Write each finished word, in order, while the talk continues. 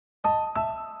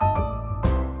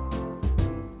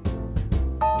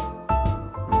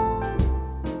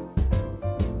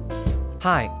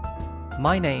Hi,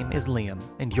 my name is Liam,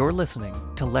 and you're listening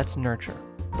to Let's Nurture,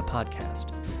 the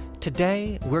podcast.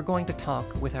 Today, we're going to talk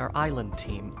with our island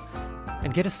team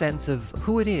and get a sense of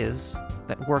who it is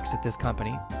that works at this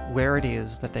company, where it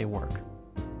is that they work,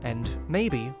 and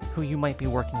maybe who you might be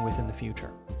working with in the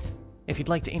future. If you'd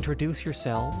like to introduce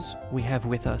yourselves, we have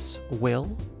with us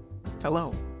Will.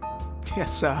 Hello.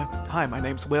 Yes, hi, my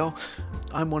name's Will.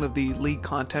 I'm one of the lead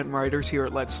content writers here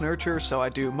at Let's Nurture, so I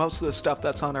do most of the stuff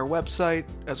that's on our website,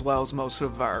 as well as most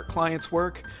of our clients'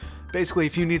 work. Basically,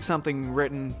 if you need something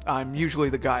written, I'm usually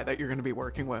the guy that you're going to be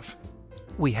working with.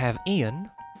 We have Ian.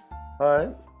 Hi,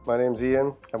 my name's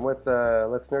Ian. I'm with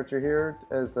Let's Nurture here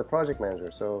as the project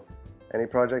manager. So any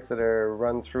projects that are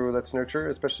run through Let's Nurture,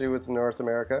 especially with North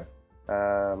America,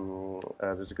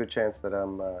 there's a good chance that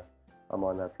I'm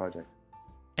on that project.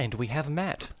 And we have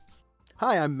Matt.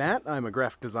 Hi, I'm Matt. I'm a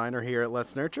graphic designer here at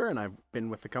Let's Nurture, and I've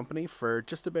been with the company for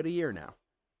just about a year now.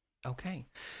 Okay.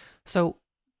 So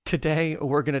today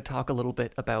we're going to talk a little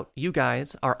bit about you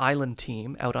guys, our island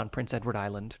team out on Prince Edward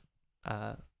Island.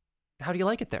 How do you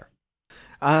like it there?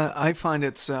 I find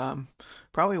it's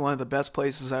probably one of the best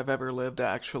places I've ever lived,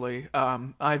 actually.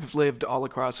 I've lived all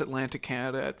across Atlantic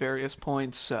Canada at various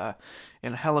points,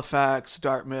 in Halifax,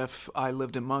 Dartmouth. I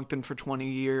lived in Moncton for 20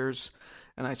 years,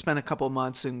 and I spent a couple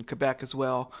months in Quebec as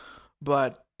well.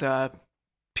 But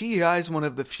PEI is one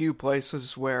of the few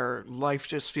places where life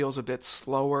just feels a bit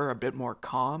slower, a bit more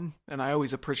calm, and I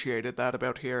always appreciated that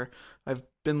about here. I've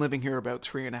been living here about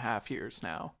 3.5 years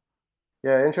now.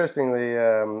 Yeah, interestingly,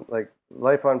 like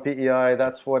life on PEI,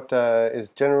 that's what is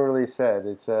generally said.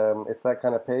 It's that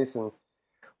kind of pace. And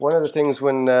one of the things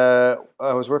when I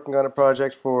was working on a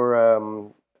project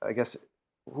for, I guess,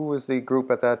 who was the group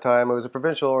at that time? It was a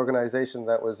provincial organization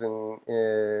that was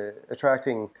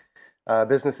attracting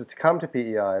businesses to come to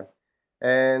PEI,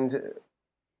 and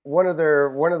one of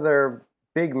their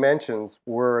big mentions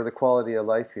were the quality of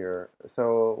life here.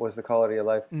 So was the quality of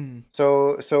life.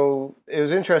 So it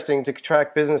was interesting to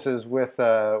attract businesses with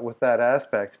that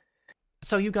aspect.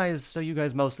 So you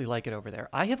guys mostly like it over there.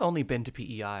 I have only been to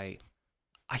PEI,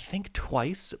 I think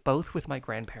twice, both with my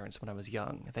grandparents when I was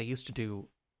young. They used to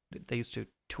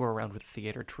tour around with a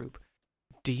theater troupe.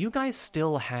 Do you guys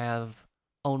still have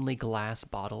only glass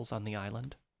bottles on the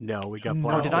island? No, we got Or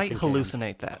plastic. did I and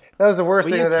hallucinate that? That was the worst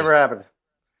thing that ever happened.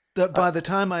 By the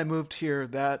time I moved here,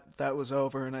 that was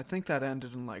over, and I think that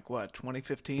ended in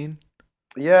 2015?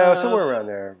 Yeah, somewhere around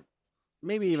there.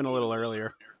 Maybe even a little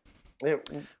earlier.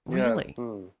 Really?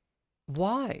 Yeah.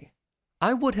 Why?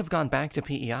 I would have gone back to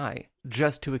PEI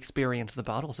just to experience the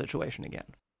bottle situation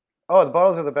again. Oh, the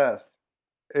bottles are the best.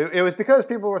 It was because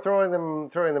people were throwing them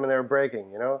and they were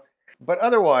breaking, you know. But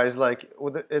otherwise,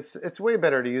 it's way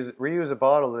better to reuse a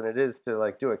bottle than it is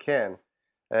to do a can.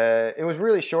 It was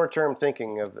really short-term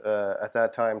thinking of at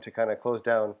that time to kind of close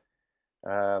down,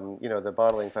 the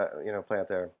bottling plant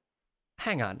there.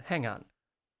 Hang on.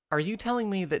 Are you telling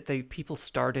me that people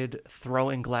started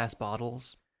throwing glass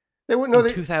bottles in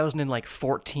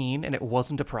 2014 and it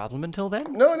wasn't a problem until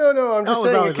then? No. I'm just saying That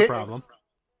was always a problem.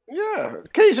 Yeah,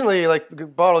 occasionally, the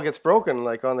bottle gets broken,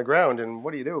 on the ground, and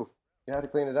what do? You have to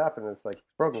clean it up, and it's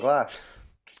broken glass.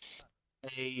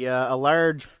 A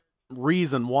large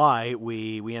reason why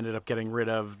we ended up getting rid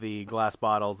of the glass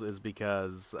bottles is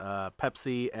because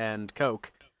Pepsi and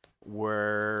Coke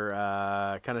were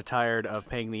kind of tired of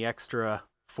paying the extra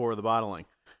for the bottling,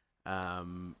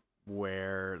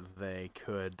 where they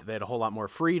had a whole lot more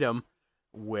freedom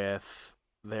with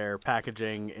their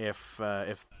packaging if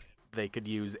they could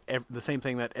use the same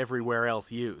thing that everywhere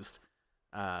else used.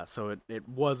 So it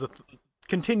was a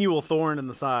continual thorn in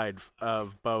the side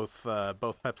of both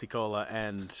Pepsi-Cola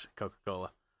and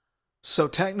Coca-Cola. So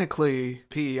technically,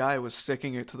 PEI was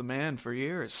sticking it to the man for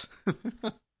years.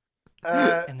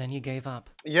 And then you gave up.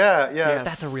 Yeah. Yes.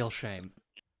 That's a real shame.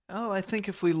 Oh, I think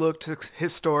if we looked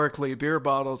historically, beer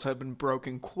bottles have been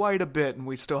broken quite a bit, and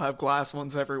we still have glass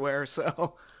ones everywhere,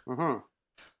 so... Mm-hmm.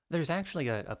 There's actually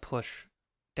a push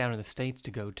down in the States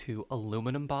to go to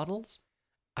aluminum bottles.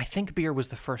 I think beer was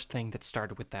the first thing that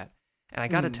started with that. And I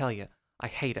gotta tell you, I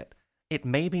hate it. It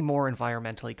may be more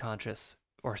environmentally conscious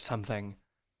or something,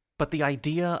 but the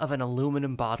idea of an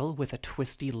aluminum bottle with a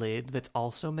twisty lid that's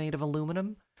also made of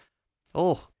aluminum,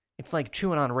 it's like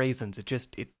chewing on raisins.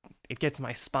 It gets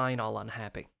my spine all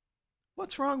unhappy.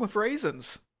 What's wrong with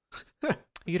raisins?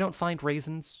 You don't find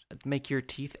raisins make your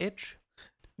teeth itch?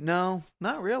 No,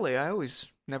 not really. I always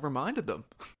never minded them.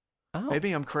 Oh.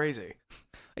 Maybe I'm crazy.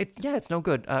 It's no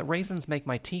good. Raisins make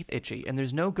my teeth itchy, and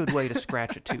there's no good way to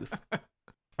scratch a tooth.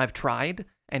 I've tried,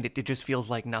 and it just feels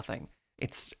like nothing.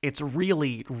 It's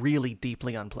really, really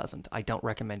deeply unpleasant. I don't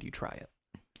recommend you try it.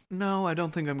 No, I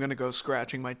don't think I'm going to go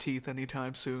scratching my teeth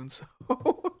anytime soon. So.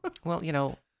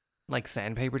 Well, like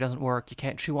sandpaper doesn't work. You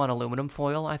can't chew on aluminum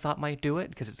foil, I thought might do it,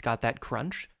 because it's got that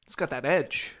crunch. It's got that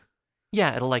edge.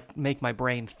 Yeah, it'll like make my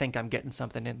brain think I'm getting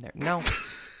something in there. No.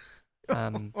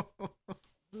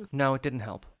 No, it didn't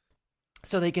help.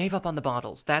 So they gave up on the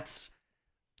bottles. That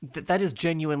is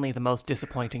genuinely the most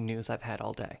disappointing news I've had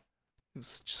all day.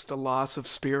 It's just a loss of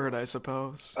spirit, I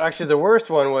suppose. Actually, the worst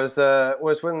one was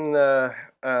when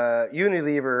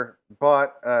Unilever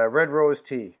bought Red Rose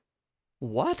tea.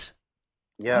 What?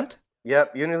 Yep. What?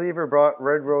 Yep, Unilever brought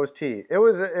Red Rose tea. It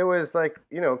was like,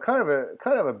 kind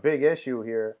of a big issue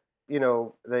here.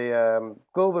 The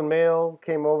Globe and Mail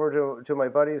came over to my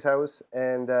buddy's house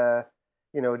and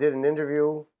did an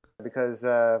interview because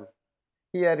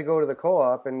he had to go to the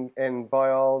co-op and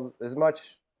buy as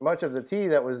much of the tea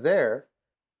that was there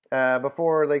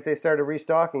before like they started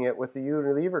restocking it with the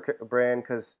Unilever brand,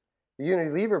 because the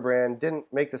Unilever brand didn't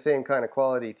make the same kind of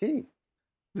quality tea.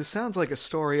 This sounds like a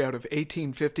story out of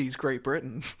 1850s Great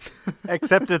Britain.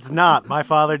 Except it's not. My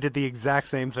father did the exact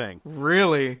same thing.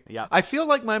 Really? Yeah. I feel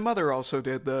like my mother also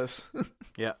did this.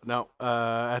 Yeah, no.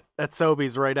 At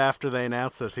Sobeys, right after they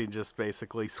announced it, he just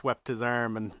basically swept his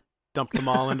arm and dumped them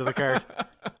all into the cart.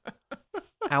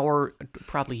 Our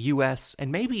probably US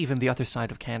and maybe even the other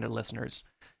side of Canada listeners,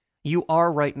 you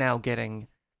are right now getting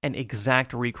an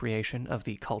exact recreation of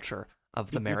the culture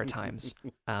of the Maritimes.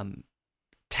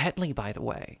 Tetley, by the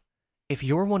way, if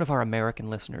you're one of our American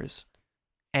listeners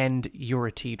and you're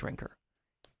a tea drinker,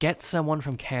 get someone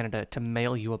from Canada to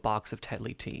mail you a box of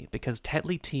Tetley tea, because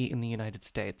Tetley tea in the United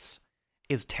States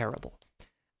is terrible.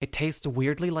 It tastes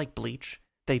weirdly like bleach.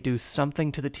 They do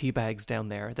something to the tea bags down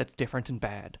there that's different and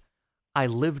bad. I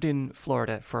lived in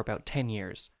Florida for about 10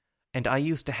 years, and I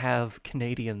used to have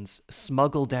Canadians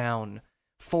smuggle down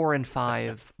 4 and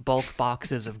 5 bulk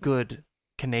boxes of good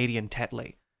Canadian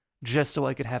Tetley just so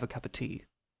I could have a cup of tea,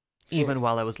 even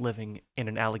while I was living in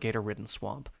an alligator-ridden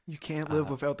swamp. You can't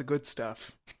live without the good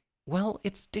stuff. Well,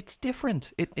 it's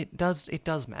different. It does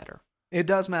matter. It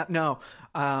does matter.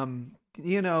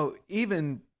 No,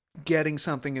 even getting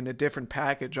something in a different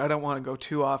package, I don't want to go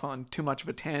too off on too much of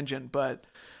a tangent, but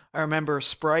I remember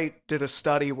Sprite did a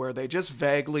study where they just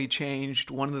vaguely changed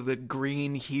one of the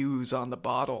green hues on the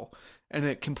bottle, and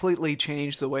it completely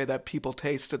changed the way that people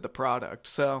tasted the product.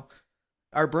 So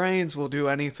our brains will do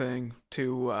anything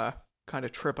to kind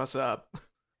of trip us up.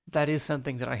 That is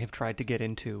something that I have tried to get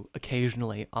into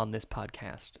occasionally on this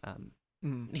podcast.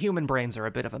 Human brains are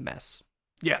a bit of a mess.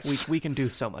 Yes. We can do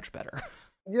so much better.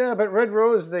 Yeah, but Red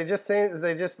Rose, they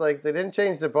didn't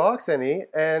change the box any,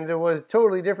 and it was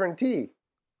totally different tea.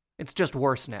 It's just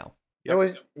worse now. Yep. It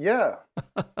was, yeah.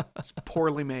 It's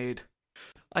poorly made.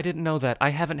 I didn't know that.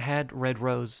 I haven't had Red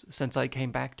Rose since I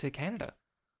came back to Canada.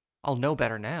 I'll know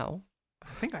better now.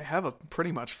 I think I have a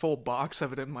pretty much full box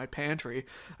of it in my pantry.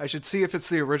 I should see if it's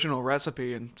the original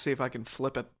recipe and see if I can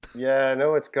flip it. Yeah,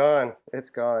 no, it's gone. It's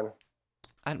gone.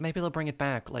 Maybe they'll bring it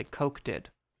back like Coke did.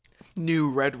 New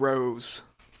Red Rose.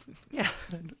 Yeah.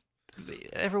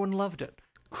 Everyone loved it.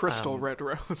 Crystal Red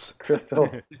Rose. Crystal.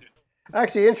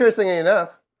 Actually, interestingly enough,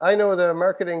 I know the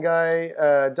marketing guy,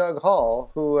 Doug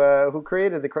Hall, who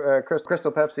created the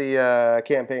Crystal Pepsi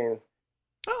campaign.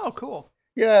 Oh, cool.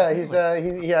 Yeah,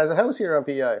 he has a house here on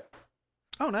PEI.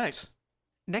 Oh, nice.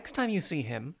 Next time you see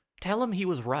him, tell him he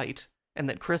was right and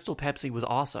that Crystal Pepsi was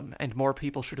awesome and more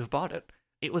people should have bought it.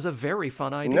 It was a very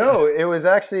fun idea. No, it was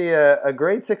actually a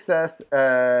great success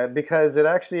because it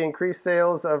actually increased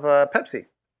sales of Pepsi,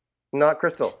 not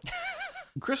Crystal.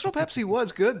 Crystal Pepsi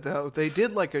was good, though. They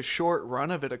did like a short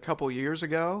run of it a couple years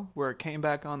ago where it came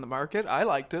back on the market. I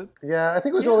liked it. Yeah, I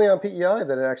think it was only on PEI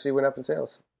that it actually went up in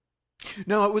sales.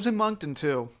 No, it was in Moncton,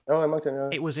 too. Oh, in Moncton, yeah.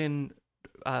 It was in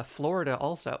Florida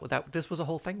also. This was a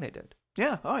whole thing they did.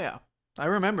 Yeah, oh yeah. I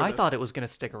remember I this. thought it was going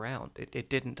to stick around. It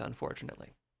didn't, unfortunately.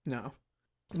 No.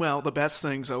 Well, the best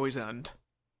things always end.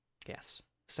 Yes,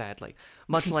 sadly.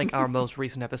 Much like our most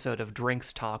recent episode of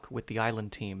Drinks Talk with the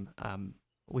Island team,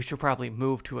 we should probably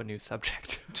move to a new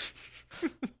subject.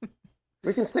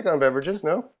 We can stick on beverages,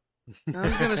 no? I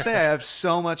was going to say, I have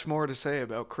so much more to say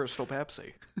about Crystal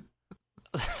Pepsi.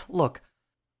 Look,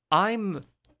 I'm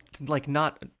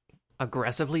not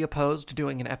aggressively opposed to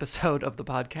doing an episode of the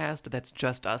podcast that's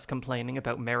just us complaining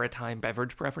about maritime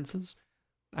beverage preferences.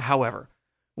 However,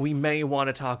 we may want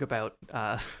to talk about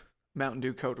Mountain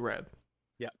Dew Code Red.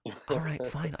 Yeah. All right,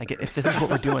 fine. I get if this is what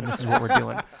we're doing, this is what we're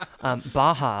doing.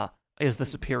 Baja is the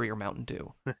superior Mountain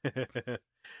Dew.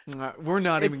 We're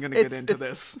not even going to get into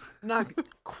this. Not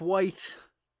quite.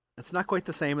 It's not quite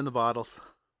the same in the bottles.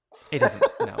 It isn't.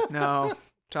 No. No.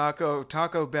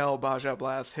 Taco Bell Baja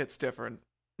Blast hits different.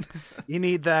 You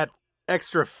need that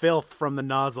extra filth from the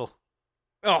nozzle.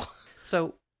 Oh,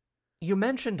 So, you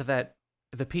mentioned that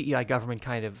the PEI government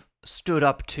kind of stood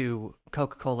up to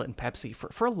Coca-Cola and Pepsi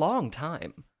for a long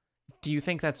time. Do you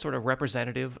think that's sort of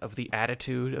representative of the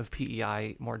attitude of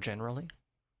PEI more generally?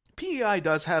 PEI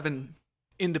does have an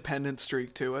independent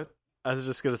streak to it. I was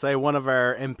just going to say, one of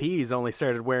our MPs only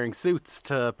started wearing suits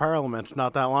to Parliament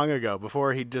not that long ago.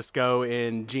 Before, he'd just go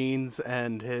in jeans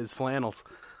and his flannels.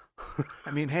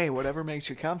 I mean, hey, whatever makes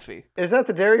you comfy. Is that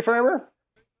the dairy farmer?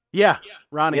 Yeah,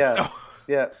 Ronnie. Yeah,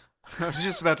 yeah, I was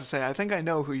just about to say, I think I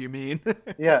know who you mean.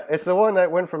 yeah. It's the one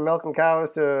that went from milking cows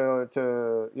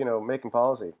to making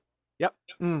policy. Yep.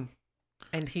 Mm.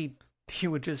 And he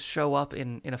would just show up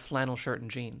in a flannel shirt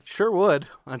and jeans. Sure would,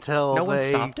 until No one they...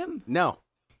 stopped him? No.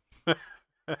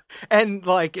 And,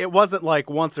 like, it wasn't, like,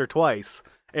 once or twice.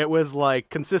 It was, like,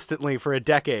 consistently for a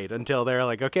decade until they're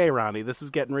like, okay, Ronnie, this is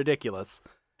getting ridiculous.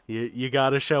 You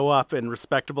gotta show up in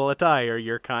respectable attire.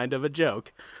 You're kind of a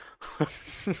joke.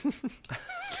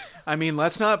 I mean,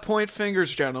 let's not point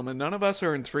fingers, gentlemen. None of us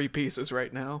are in three pieces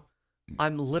right now.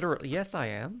 I'm literally... Yes, I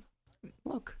am.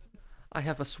 Look, I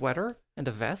have a sweater and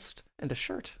a vest and a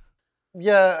shirt.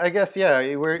 Yeah, I guess. Yeah,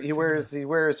 he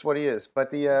wears what he is.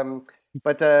 But the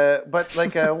but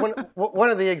like one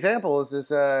of the examples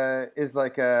is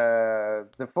like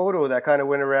the photo that kind of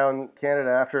went around Canada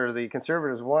after the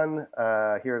Conservatives won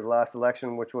here at the last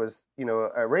election, which was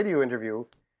a radio interview,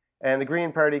 and the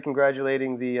Green Party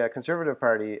congratulating the Conservative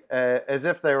Party as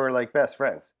if they were like best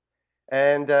friends.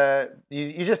 And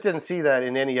you just didn't see that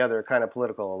in any other kind of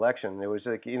political election. It was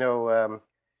like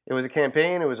it was a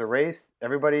campaign, it was a race.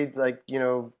 Everybody like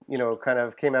kind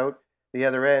of came out the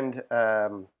other end,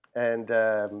 and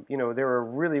they were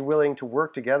really willing to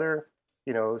work together.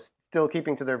 Still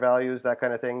keeping to their values, that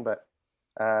kind of thing, but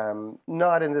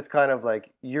not in this kind of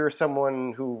like you're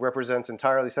someone who represents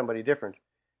entirely somebody different.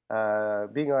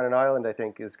 Being on an island, I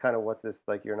think, is kind of what this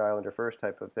like you're an islander first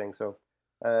type of thing. So.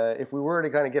 If we were to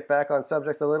kind of get back on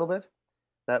subject a little bit,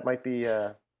 that might be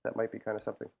kind of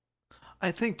something.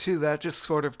 I think too that just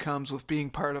sort of comes with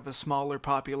being part of a smaller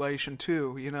population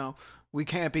too. We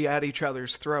can't be at each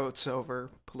other's throats over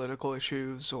political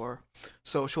issues or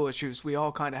social issues. We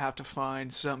all kind of have to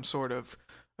find some sort of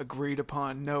agreed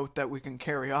upon note that we can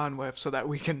carry on with, so that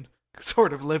we can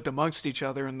sort of live amongst each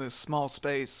other in this small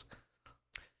space.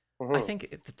 Mm-hmm. I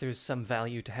think that there's some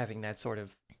value to having that sort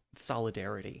of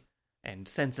solidarity and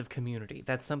sense of community.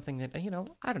 That's something that, I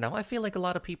don't know, I feel like a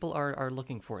lot of people are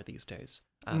looking for these days.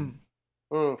 And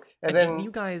and then you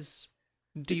guys,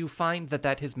 do you find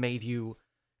that has made you,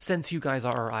 since you guys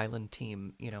are our island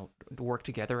team, work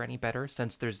together any better,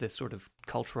 since there's this sort of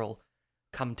cultural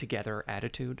come-together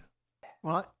attitude?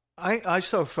 Well, I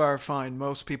so far find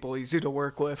most people easy to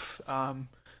work with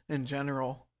in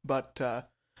general, but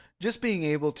just being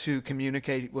able to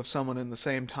communicate with someone in the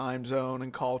same time zone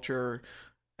and culture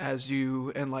as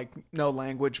you, and like no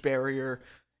language barrier,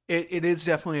 it is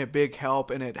definitely a big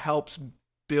help, and it helps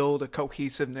build a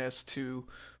cohesiveness to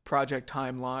project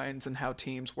timelines and how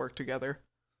teams work together.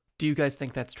 Do you guys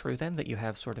think that's true then, that you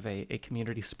have sort of a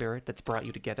community spirit that's brought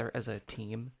you together as a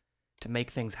team to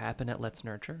make things happen at Let's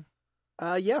Nurture?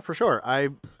 Yeah, for sure.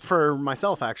 For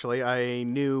myself, actually, I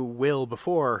knew Will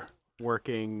before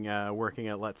working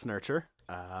at Let's Nurture.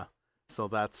 So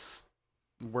that's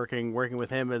working with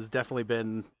him has definitely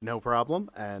been no problem.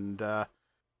 And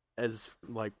as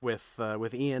like with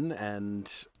Ian,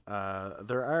 and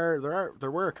there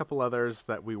were a couple others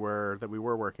that we were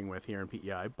working with here in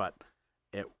PEI, but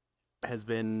it has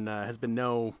been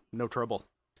no trouble.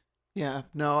 Yeah,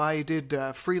 no, I did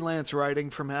freelance writing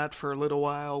for Matt for a little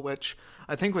while, which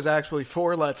I think was actually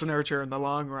for Let's Nurture in the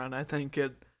long run. I think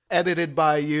it edited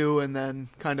by you and then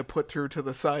kind of put through to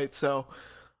the site. So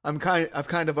I've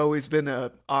kind of always been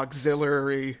a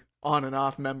auxiliary on and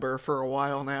off member for a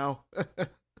while now.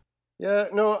 Yeah,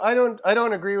 no, I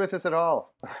don't agree with this at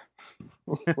all.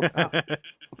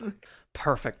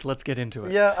 Perfect. Let's get into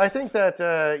it. Yeah, I think that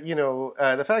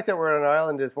the fact that we're on an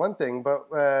island is one thing,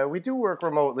 but we do work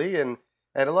remotely, and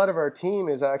a lot of our team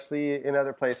is actually in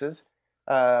other places.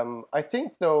 I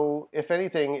think, though, if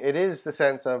anything, it is the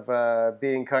sense of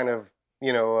being kind of,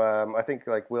 I think,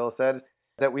 like Will said,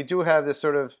 that we do have this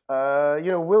sort of,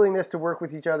 willingness to work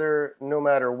with each other no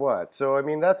matter what. So, I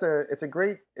mean, it's a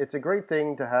great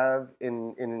thing to have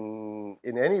in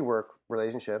any work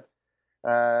relationship.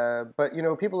 But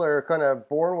people are kind of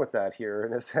born with that here,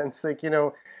 in a sense. Like,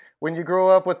 when you grow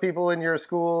up with people in your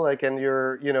school, like, and you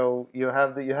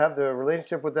have the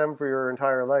relationship with them for your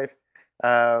entire life.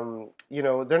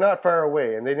 They're not far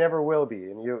away, and they never will be,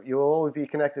 and you'll always be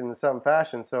connected in some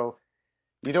fashion. So,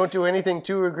 You don't do anything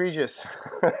too egregious.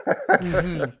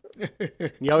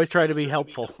 You always try to be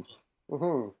helpful.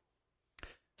 Mm-hmm.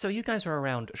 So you guys are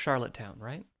around Charlottetown,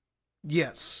 right?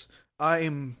 Yes,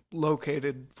 I'm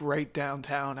located right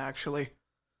downtown, actually.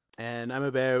 And I'm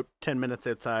about 10 minutes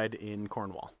outside in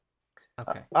Cornwall.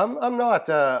 Okay. I'm not.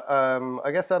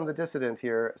 I guess I'm the dissident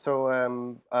here. So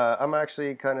I'm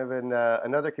actually kind of in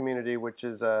another community, which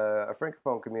is a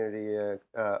francophone community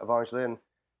of Angelin,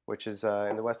 which is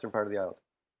in the western part of the island.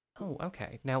 Oh,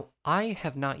 okay. Now, I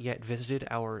have not yet visited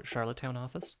our Charlottetown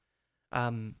office.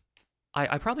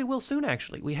 I probably will soon,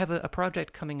 actually. We have a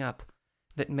project coming up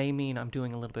that may mean I'm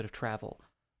doing a little bit of travel.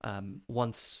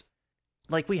 Once,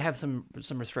 like, we have some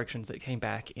restrictions that came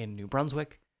back in New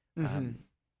Brunswick,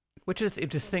 which is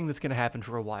just a thing that's going to happen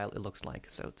for a while, it looks like.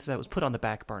 So it was put on the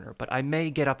back burner, but I may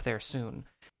get up there soon.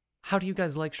 How do you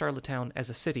guys like Charlottetown as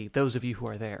a city, those of you who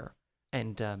are there?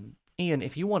 And Ian,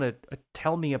 if you want to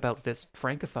tell me about this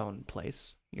francophone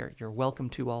place, you're welcome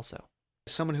to also.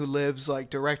 Someone who lives like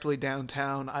directly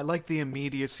downtown, I like the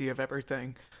immediacy of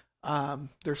everything.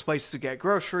 There's places to get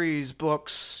groceries,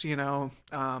 books,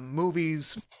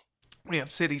 movies. We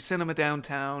have city cinema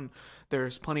downtown.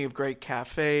 There's plenty of great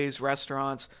cafes,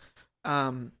 restaurants.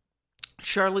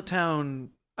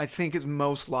 Charlottetown, I think, is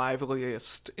most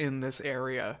liveliest in this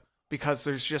area because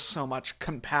there's just so much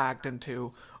compact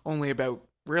into only about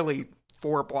really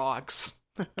 4 blocks.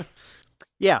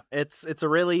 Yeah, it's a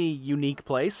really unique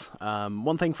place.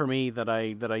 One thing for me that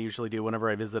I usually do whenever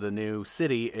I visit a new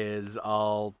city is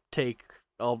I'll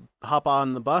hop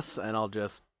on the bus and I'll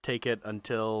just take it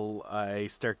until I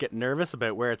start getting nervous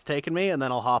about where it's taking me, and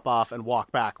then I'll hop off and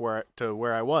walk back to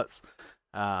where I was.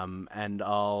 And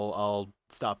I'll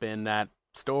stop in at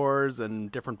stores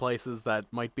and different places that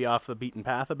might be off the beaten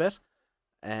path a bit.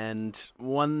 And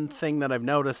one thing that I've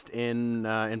noticed in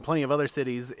plenty of other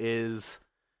cities is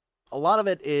a lot of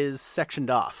it is sectioned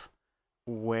off,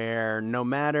 where no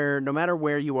matter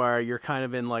where you are, you're kind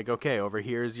of in like, okay, over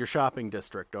here is your shopping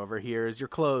district, over here is your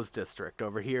clothes district,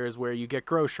 over here is where you get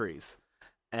groceries.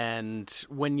 And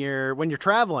when you're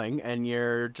traveling and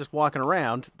you're just walking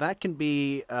around, that can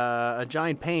be a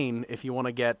giant pain if you want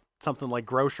to get something like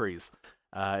groceries,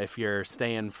 if you're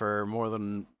staying for more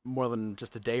than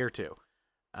just a day or two.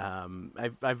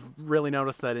 I've really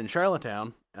noticed that in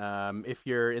Charlottetown, if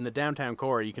you're in the downtown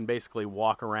core, you can basically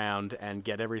walk around and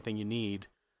get everything you need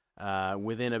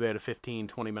within about a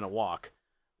 15-20 minute walk,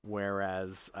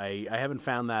 whereas I haven't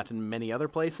found that in many other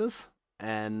places.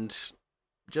 And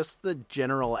just the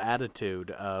general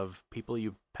attitude of people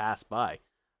you pass by.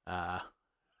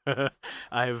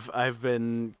 I've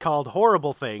been called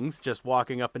horrible things just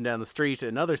walking up and down the street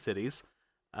in other cities,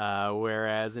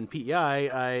 whereas in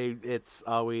PEI, it's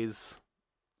always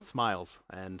smiles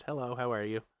and hello, how are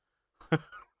you?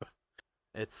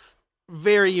 It's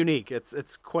very unique.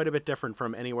 It's quite a bit different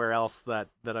from anywhere else that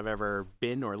I've ever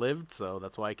been or lived, so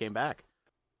that's why I came back.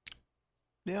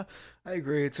 Yeah, I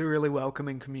agree. It's a really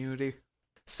welcoming community.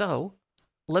 So,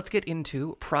 let's get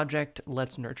into Project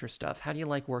Let's Nurture stuff. How do you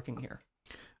like working here?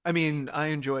 I mean, I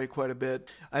enjoy it quite a bit.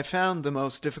 I found the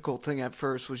most difficult thing at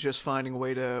first was just finding a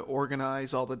way to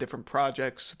organize all the different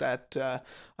projects that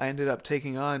I ended up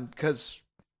taking on, because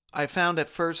I found at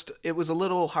first it was a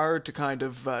little hard to kind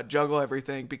of juggle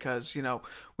everything because,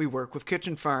 we work with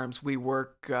Kitchen Farms. We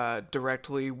work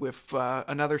directly with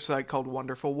another site called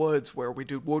Wonderful Woods where we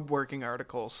do woodworking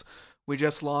articles. We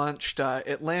just launched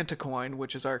Atlanticoin,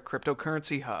 which is our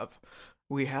cryptocurrency hub.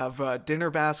 We have dinner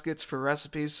baskets for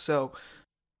recipes. So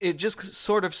it just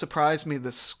sort of surprised me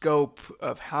the scope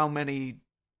of how many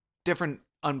different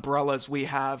umbrellas we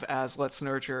have as Let's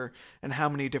Nurture and how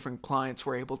many different clients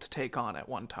we're able to take on at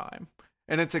one time.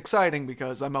 And it's exciting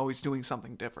because I'm always doing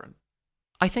something different.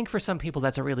 I think for some people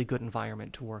that's a really good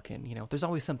environment to work in. There's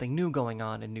always something new going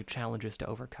on and new challenges to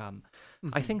overcome.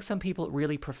 Mm-hmm. I think some people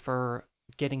really prefer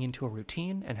getting into a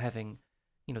routine and having,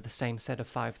 the same set of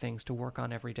 5 things to work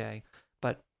on every day.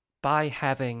 But by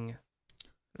having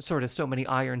sort of so many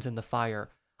irons in the fire,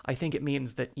 I think it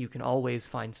means that you can always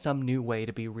find some new way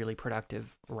to be really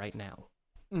productive right now.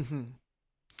 Mm-hmm.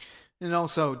 And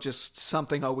also just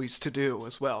something always to do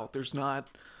as well. There's not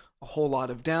a whole lot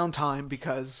of downtime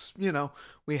because,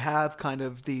 we have kind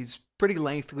of these pretty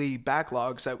lengthy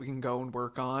backlogs that we can go and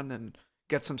work on and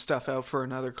get some stuff out for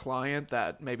another client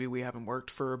that maybe we haven't worked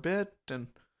for a bit. And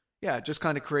yeah, it just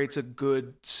kind of creates a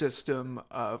good system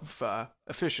of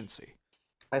efficiency.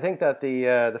 I think that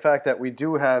the fact that we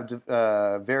do have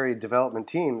varied development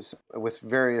teams with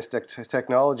various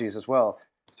technologies as well.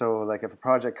 So like if a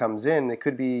project comes in, it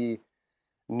could be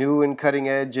new and cutting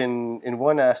edge in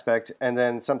one aspect, and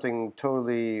then something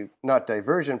totally not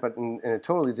divergent, but in a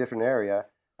totally different area.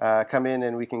 come in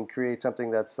and we can create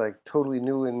something that's like totally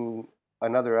new in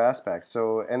another aspect.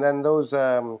 So, and then those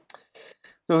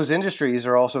industries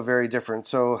are also very different.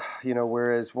 So,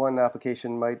 whereas one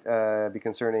application might be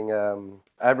concerning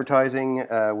advertising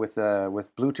with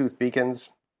Bluetooth beacons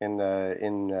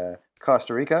in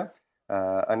Costa Rica,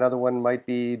 another one might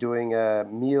be doing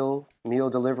meal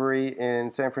delivery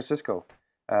in San Francisco.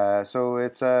 So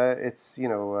it's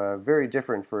very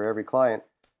different for every client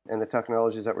and the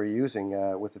technologies that we're using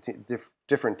with the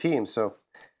different teams. So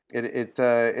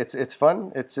it's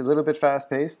fun. It's a little bit fast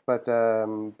paced, but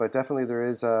definitely there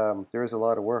is a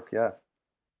lot of work. Yeah.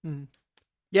 Mm-hmm.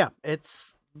 Yeah,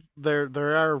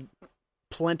 there are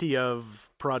plenty of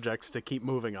projects to keep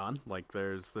moving on. Like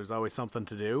there's always something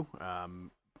to do.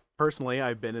 Personally,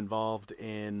 I've been involved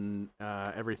in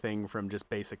everything from just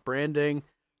basic branding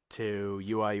to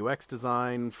UI UX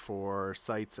design for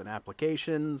sites and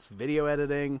applications, video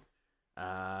editing,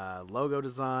 logo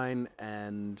design,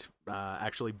 and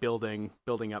actually building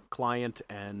up client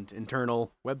and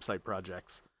internal website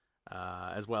projects,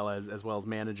 as well as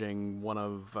managing one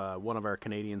of our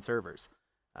Canadian servers.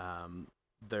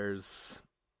 There's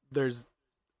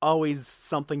always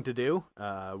something to do.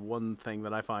 One thing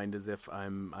that I find is if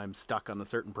I'm stuck on a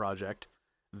certain project,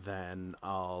 then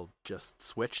I'll just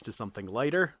switch to something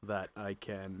lighter that I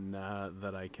can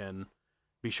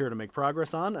be sure to make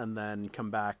progress on, and then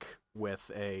come back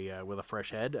with a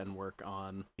fresh head and work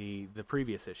on the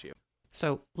previous issue.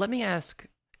 So let me ask,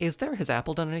 has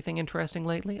Apple done anything interesting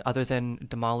lately other than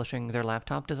demolishing their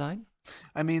laptop design?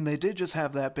 I mean, they did just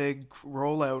have that big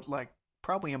rollout like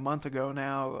probably a month ago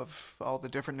now of all the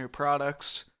different new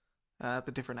products,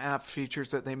 the different app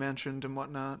features that they mentioned and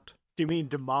whatnot. Do you mean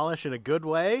demolish in a good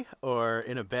way or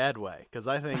in a bad way? Because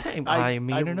I think I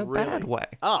mean in a bad way.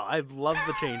 Oh, I love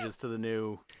the changes to the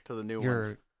new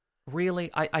ones. Really,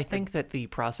 I think that the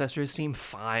processors seem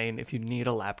fine if you need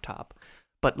a laptop,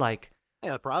 but like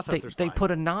the processors they put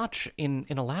a notch in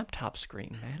a laptop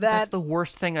screen, man. That's the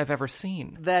worst thing I've ever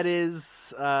seen. That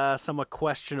is somewhat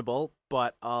questionable,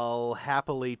 but I'll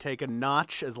happily take a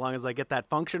notch as long as I get that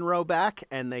function row back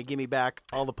and they give me back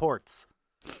all the ports.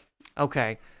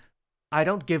 Okay. I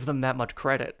don't give them that much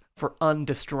credit for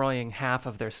undestroying half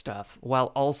of their stuff,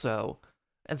 while also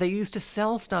they used to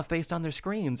sell stuff based on their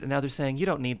screens, and now they're saying, you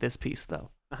don't need this piece, though.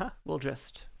 We'll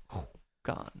just...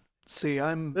 gone. See,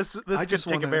 This could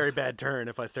take a very bad turn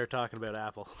if I start talking about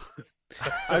Apple.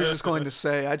 I was just going to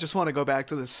say, I just want to go back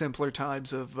to the simpler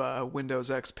times of Windows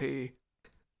XP.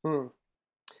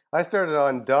 I started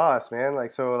on DOS, man.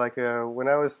 When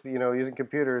I was, using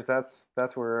computers, that's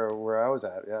where I was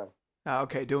at. Yeah.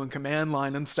 Okay, doing command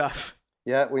line and stuff.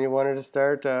 Yeah, when you wanted to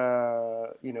start, it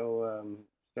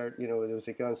was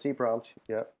like on C prompt.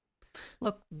 Yeah.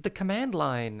 Look, the command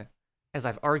line, as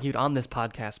I've argued on this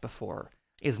podcast before,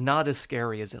 is not as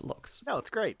scary as it looks. No,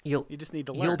 it's great. You just need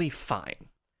to learn. You'll be fine.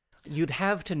 You'd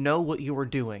have to know what you were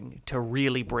doing to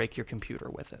really break your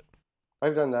computer with it.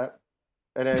 I've done that.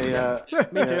 And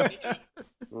me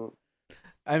too.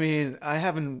 I mean, I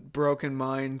haven't broken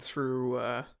mine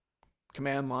through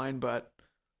command line, but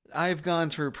I've gone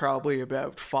through probably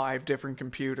about 5 different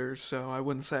computers, so I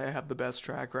wouldn't say I have the best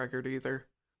track record either.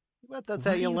 But that's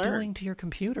how you learn. What are you doing to your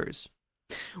computers?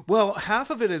 Well, half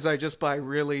of it is I just buy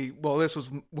this was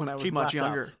when I was cheap much laptops.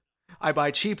 younger. I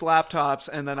buy cheap laptops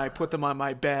and then I put them on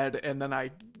my bed and then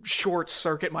I short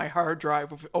circuit my hard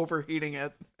drive overheating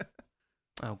it.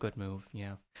 Oh, good move,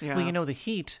 yeah. Yeah. Well, the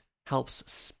heat helps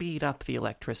speed up the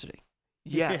electricity.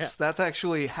 Yes, that's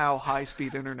actually how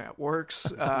high-speed internet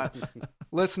works.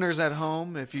 Listeners at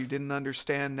home, if you didn't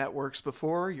understand networks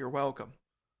before, you're welcome.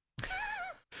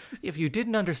 If you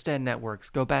didn't understand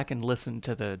networks, go back and listen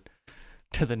to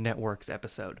the networks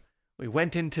episode. We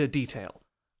went into detail.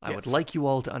 I would like you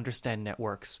all to understand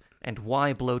networks and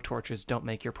why blowtorches don't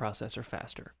make your processor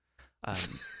faster.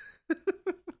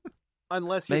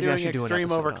 Unless you're doing extreme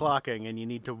overclocking and you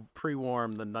need to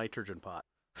pre-warm the nitrogen pot.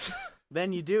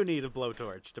 Then you do need a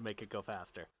blowtorch to make it go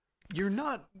faster. You're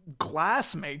not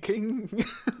glass making.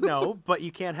 No, but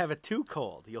you can't have it too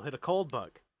cold. You'll hit a cold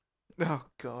bug. Oh,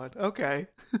 God. Okay.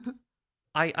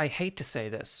 I hate to say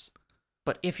this,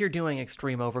 but if you're doing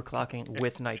extreme overclocking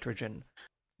with nitrogen,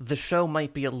 the show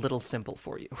might be a little simple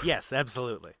for you. Yes,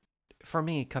 absolutely. For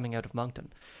me, coming out of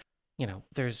Moncton,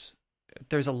 there's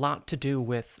a lot to do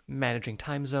with managing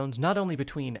time zones, not only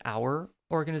between our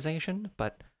organization,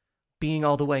 but being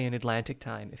all the way in Atlantic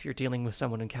time. If you're dealing with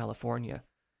someone in California,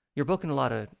 you're booking a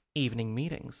lot of evening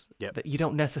meetings that you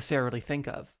don't necessarily think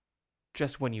of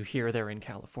just when you hear they're in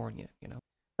California,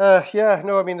 Yeah,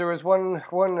 no, I mean, there was one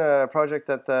project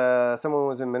that someone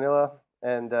was in Manila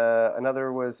and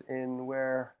another was in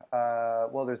where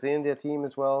well, there's the India team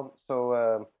as well.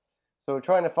 So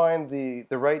trying to find the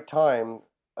right time.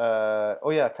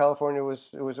 Oh yeah, California was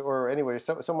or anyway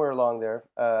somewhere along there.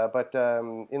 But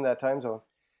in that time zone,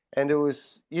 and it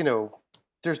was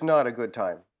there's not a good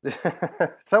time.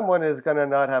 Someone is gonna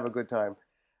not have a good time.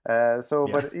 Yeah.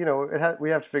 But we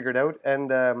have to figure it out. And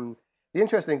the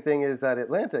interesting thing is that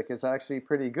Atlantic is actually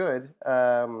pretty good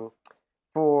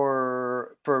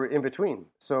for in between.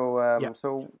 So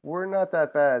so we're not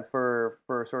that bad for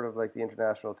sort of like the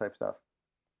international type stuff.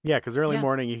 Yeah, because early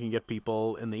morning you can get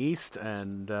people in the east,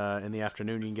 and in the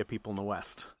afternoon you can get people in the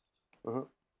west. Mm-hmm.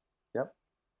 Yep.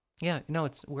 Yeah, no,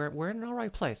 we're in an all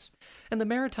right place, and the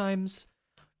Maritimes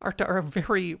are a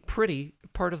very pretty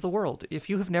part of the world. If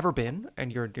you have never been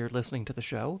and you're listening to the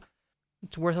show,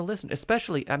 it's worth a listen.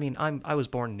 Especially, I mean, I was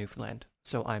born in Newfoundland,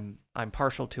 so I'm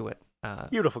partial to it.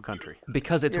 Beautiful country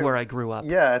because it's where I grew up.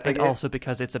 Yeah, it's and also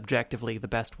because it's objectively the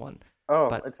best one.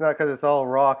 Oh, but it's not because it's all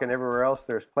rock and everywhere else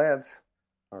there's plants.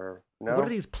 Or no? What are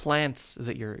these plants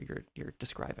that you're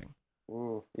describing?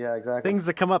 Yeah, exactly. Things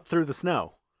that come up through the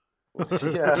snow.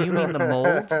 Yeah. Do you mean the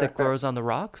mold that grows on the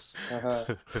rocks?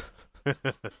 Uh-huh.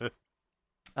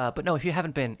 But no, if you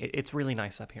haven't been, it's really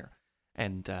nice up here,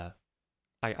 and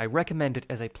I recommend it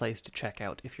as a place to check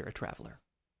out if you're a traveler.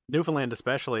 Newfoundland,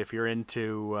 especially if you're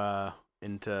into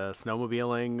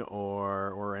snowmobiling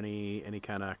or any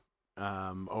kind of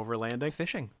overlanding,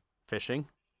 fishing.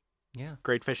 Yeah,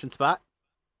 great fishing spot.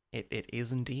 It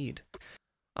is indeed.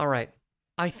 All right,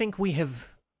 I think we've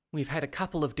had a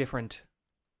couple of different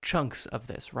chunks of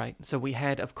this, right? So we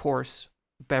had, of course,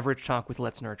 beverage talk with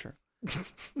Let's Nurture.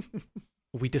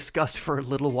 We discussed for a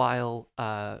little while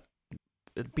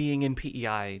being in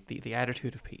PEI, the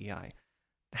attitude of PEI,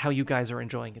 how you guys are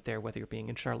enjoying it there, whether you're being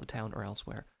in Charlottetown or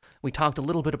elsewhere. We talked a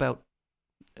little bit about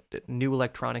new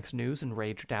electronics news and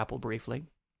raged Apple briefly.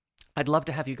 I'd love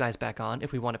to have you guys back on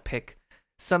if we want to pick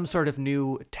some sort of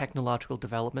new technological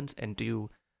development and do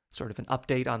sort of an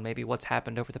update on maybe what's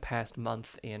happened over the past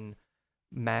month in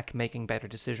Mac making better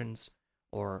decisions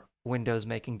or Windows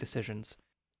making decisions.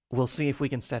 We'll see if we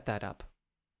can set that up.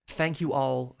 Thank you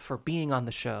all for being on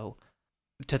the show.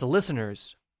 To the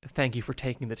listeners, thank you for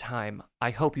taking the time. I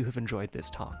hope you have enjoyed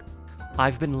this talk.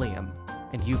 I've been Liam,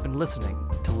 and you've been listening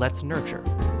to Let's Nurture,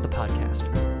 the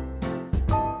podcast.